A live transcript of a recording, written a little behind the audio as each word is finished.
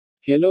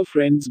Hello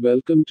friends,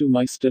 welcome to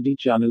my study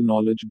channel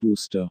Knowledge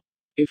Booster.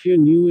 If you're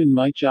new in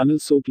my channel,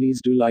 so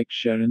please do like,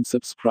 share and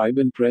subscribe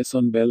and press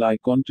on bell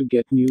icon to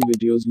get new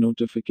videos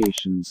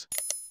notifications.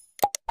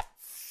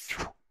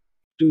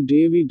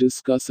 Today we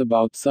discuss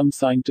about some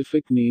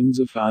scientific names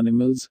of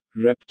animals,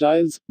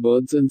 reptiles,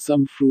 birds and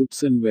some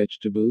fruits and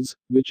vegetables,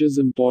 which is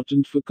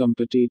important for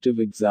competitive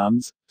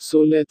exams, so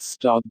let's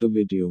start the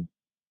video.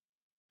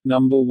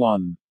 Number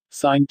 1.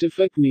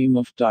 Scientific name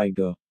of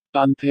tiger.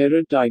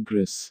 Panthera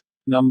tigris.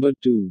 Number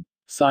 2.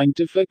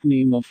 Scientific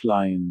name of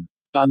lion.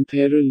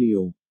 Panthera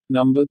leo.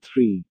 Number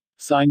 3.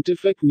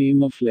 Scientific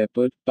name of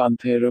leopard.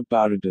 Panthera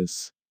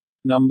pardus.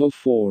 Number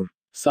 4.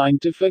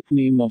 Scientific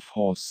name of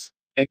horse.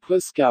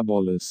 Equus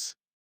scabolus.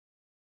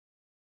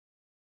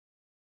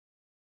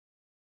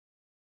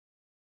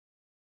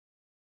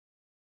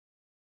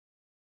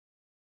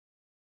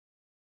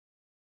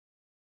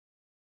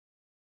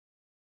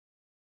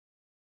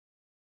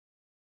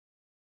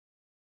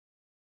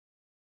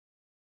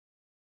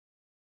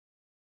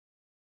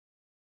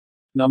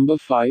 Number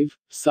 5.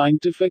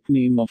 Scientific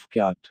name of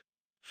cat.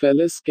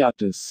 Felis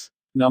catus.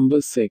 Number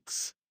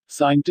 6.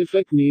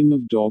 Scientific name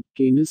of dog.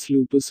 Canis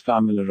lupus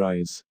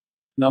familiaris.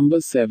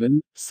 Number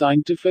 7.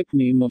 Scientific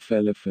name of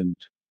elephant.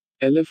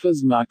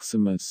 Elephas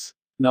maximus.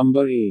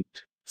 Number 8.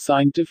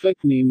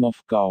 Scientific name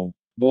of cow.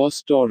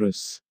 Bos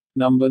taurus.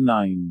 Number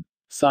 9.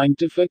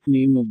 Scientific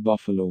name of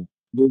buffalo.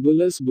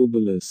 Bubulus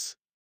bubulus.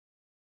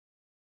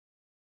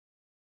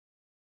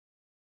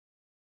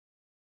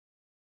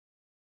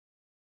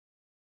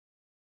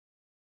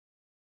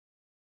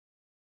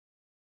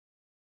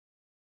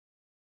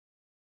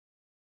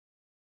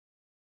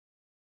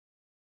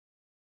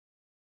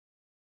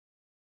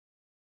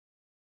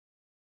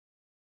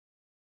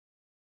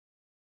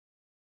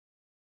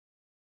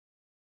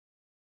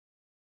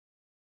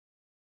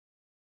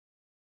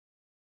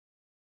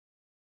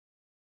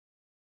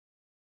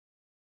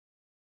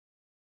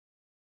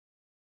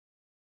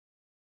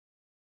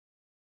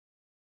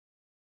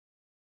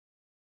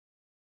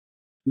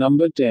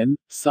 Number 10.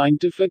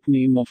 Scientific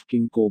name of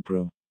king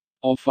cobra.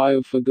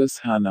 Ophiophagus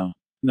hana.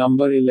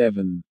 Number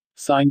 11.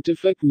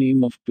 Scientific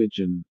name of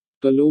pigeon.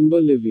 Columba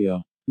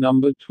livia.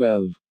 Number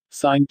 12.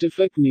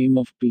 Scientific name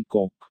of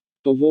peacock.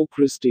 Pavo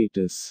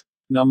cristatus.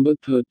 Number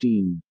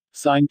 13.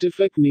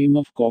 Scientific name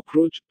of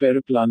cockroach.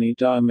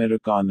 Periplaneta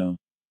americana.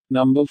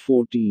 Number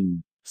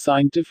 14.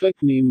 Scientific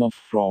name of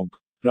frog.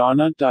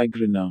 Rana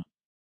tigrina.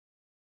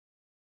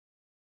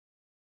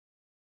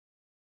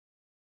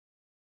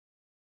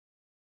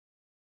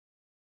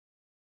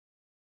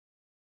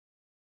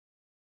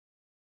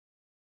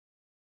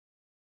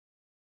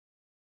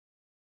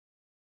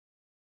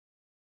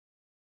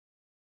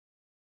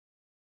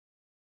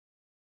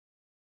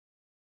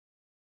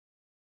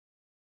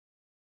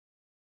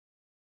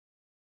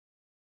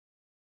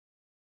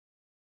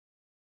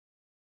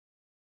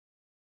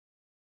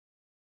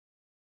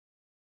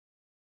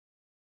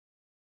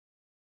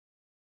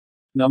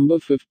 Number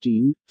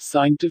 15.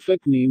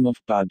 Scientific name of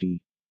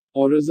paddy.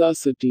 Oryza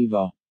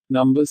sativa.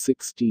 Number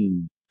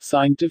 16.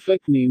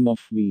 Scientific name of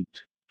wheat.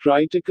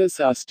 Triticus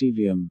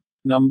astivium.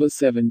 Number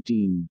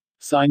 17.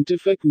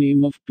 Scientific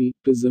name of peat.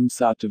 Pisum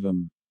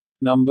sativum.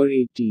 Number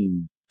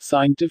 18.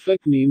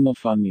 Scientific name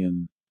of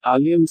onion.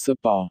 Allium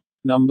sapa.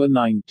 Number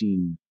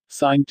 19.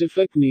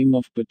 Scientific name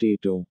of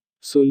potato.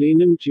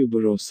 Solanum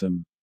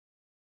tuberosum.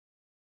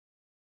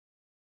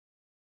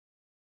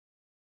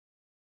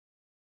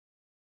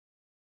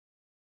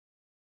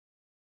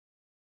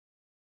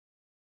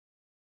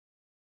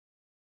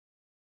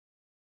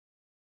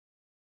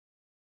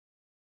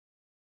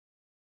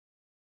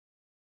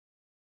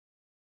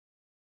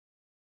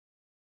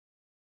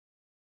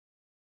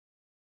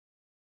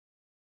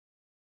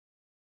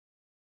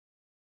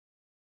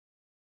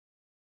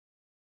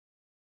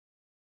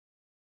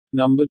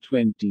 Number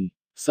 20.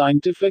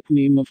 Scientific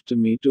name of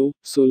tomato,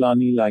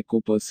 Solani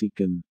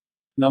lycopersicum.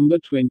 Number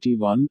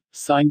 21.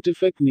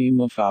 Scientific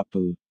name of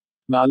apple.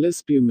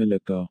 Malus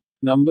pumilica.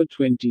 Number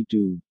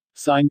 22.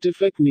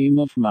 Scientific name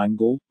of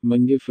mango,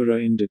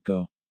 Mangifera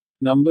indica.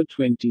 Number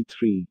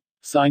 23.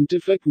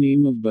 Scientific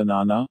name of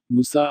banana,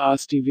 Musa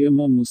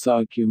astivium or Musa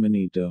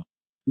acuminata.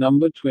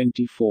 Number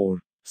 24.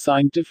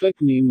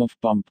 Scientific name of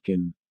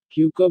pumpkin.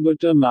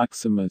 Cucurbita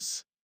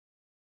maximus.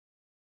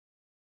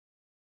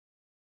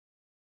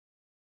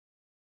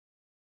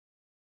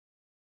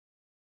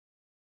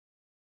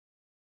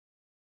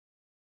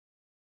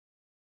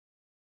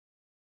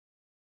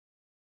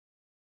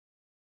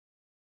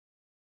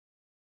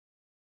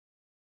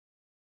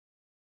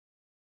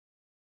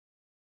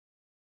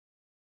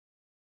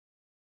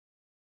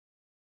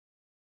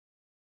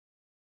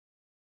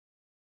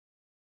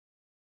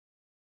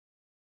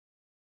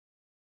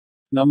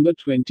 Number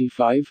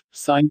 25.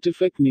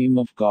 Scientific name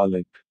of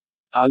garlic.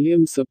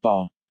 Allium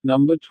sapa.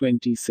 Number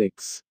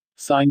 26.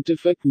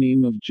 Scientific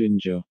name of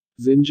ginger.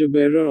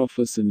 Zingiber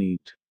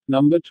officinate.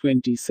 Number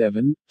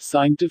 27.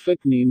 Scientific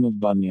name of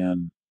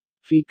banyan.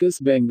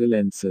 Ficus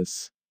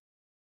bengalensis.